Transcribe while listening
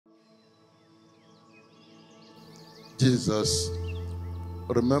Jesus,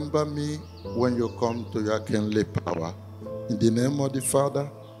 remember me when you come to your kingly power. In the name of the Father,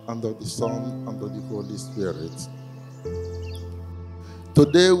 and of the Son, and of the Holy Spirit.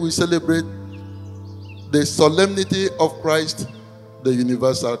 Today we celebrate the solemnity of Christ, the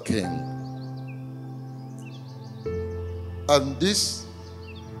universal King. And this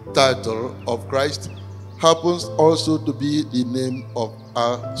title of Christ happens also to be the name of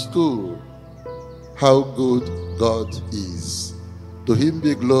our school. How good God is. To him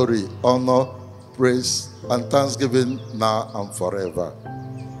be glory, honor, praise, and thanksgiving now and forever.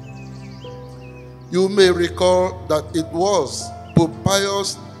 You may recall that it was Pope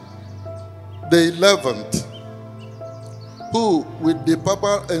Pius the 11th who, with the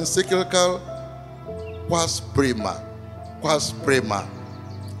Papal encyclical Quas Prima,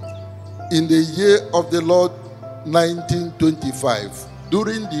 in the year of the Lord 1925,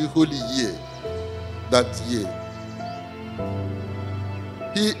 during the Holy Year, that year,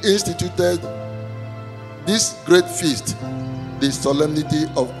 he instituted this great feast, the solemnity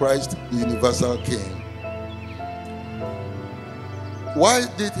of Christ, the universal King. Why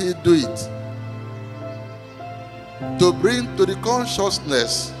did he do it? To bring to the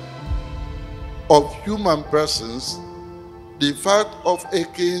consciousness of human persons the fact of a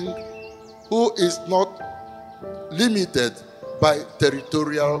king who is not limited by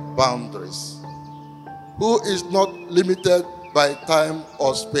territorial boundaries, who is not limited by time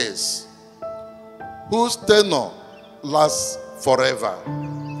or space, whose tenure lasts forever,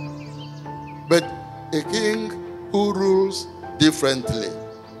 but a king who rules differently.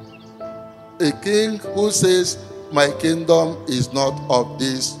 A king who says, my kingdom is not of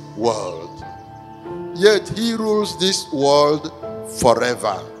this world. Yet he rules this world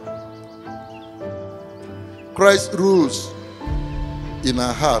forever. Christ rules in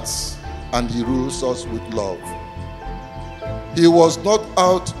our hearts, and he rules us with love. He was not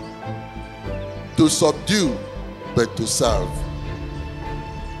out to subdue, but to serve.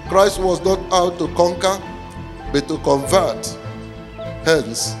 Christ was not out to conquer, but to convert.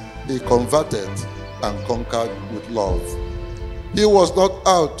 Hence, he converted and conquered with love. He was not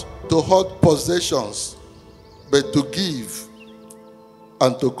out to hoard possessions, but to give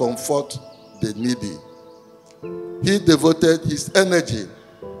and to comfort the needy. He devoted his energy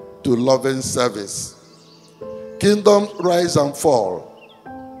to loving service. Kingdoms rise and fall.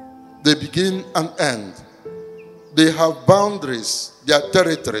 They begin and end. They have boundaries, their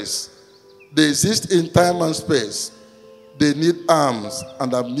territories. They exist in time and space. They need arms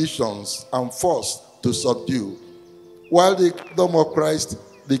and ammunition and force to subdue. While the kingdom of Christ,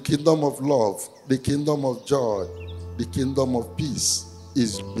 the kingdom of love, the kingdom of joy, the kingdom of peace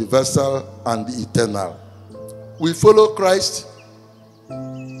is universal and eternal. We follow Christ,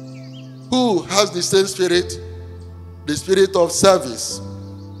 who has the same spirit, the spirit of service,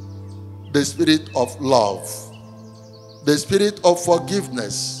 the spirit of love, the spirit of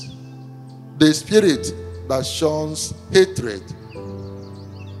forgiveness, the spirit that shuns hatred,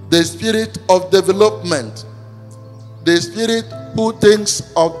 the spirit of development, the spirit who thinks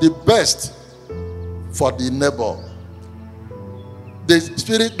of the best for the neighbor, the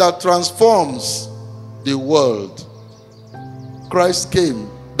spirit that transforms the world. Christ came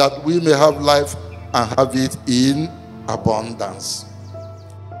that we may have life and have it in abundance.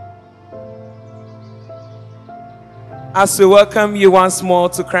 As we welcome you once more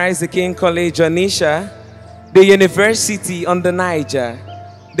to Christ the King College Onitsha, the University on the Niger,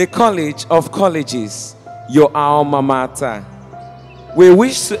 the College of Colleges, your alma mater. We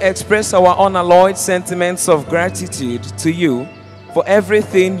wish to express our unalloyed sentiments of gratitude to you for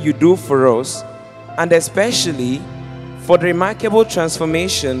everything you do for us, and especially for the remarkable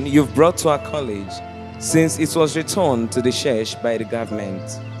transformation you've brought to our college since it was returned to the church by the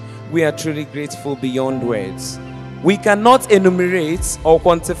government. We are truly grateful beyond words. We cannot enumerate or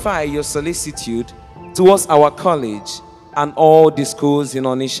quantify your solicitude towards our college and all the schools in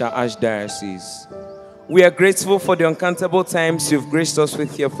Onitsha Archdiocese. We are grateful for the uncountable times you've graced us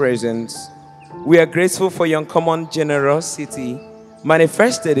with your presence. We are grateful for your uncommon generosity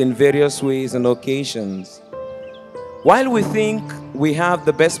manifested in various ways and occasions. While we think we have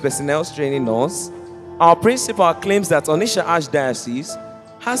the best personnel training us, our principal claims that Onitsha Archdiocese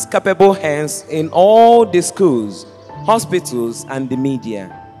has capable hands in all the schools, hospitals, and the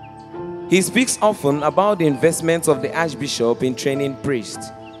media. He speaks often about the investment of the Archbishop in training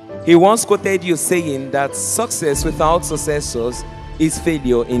priests. He once quoted you saying that success without successors is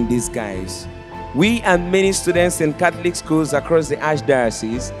failure in disguise. We and many students in Catholic schools across the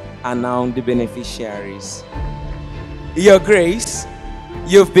Archdiocese are now the beneficiaries. Your Grace,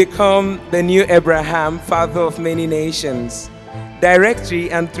 You've become the new Abraham, father of many nations.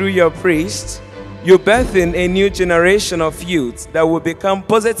 Directly and through your priest, you birth in a new generation of youth that will become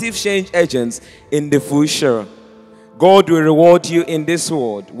positive change agents in the future. God will reward you in this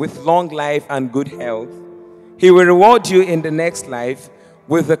world with long life and good health. He will reward you in the next life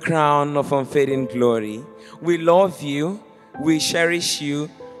with the crown of unfading glory. We love you, we cherish you,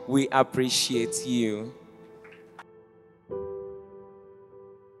 we appreciate you.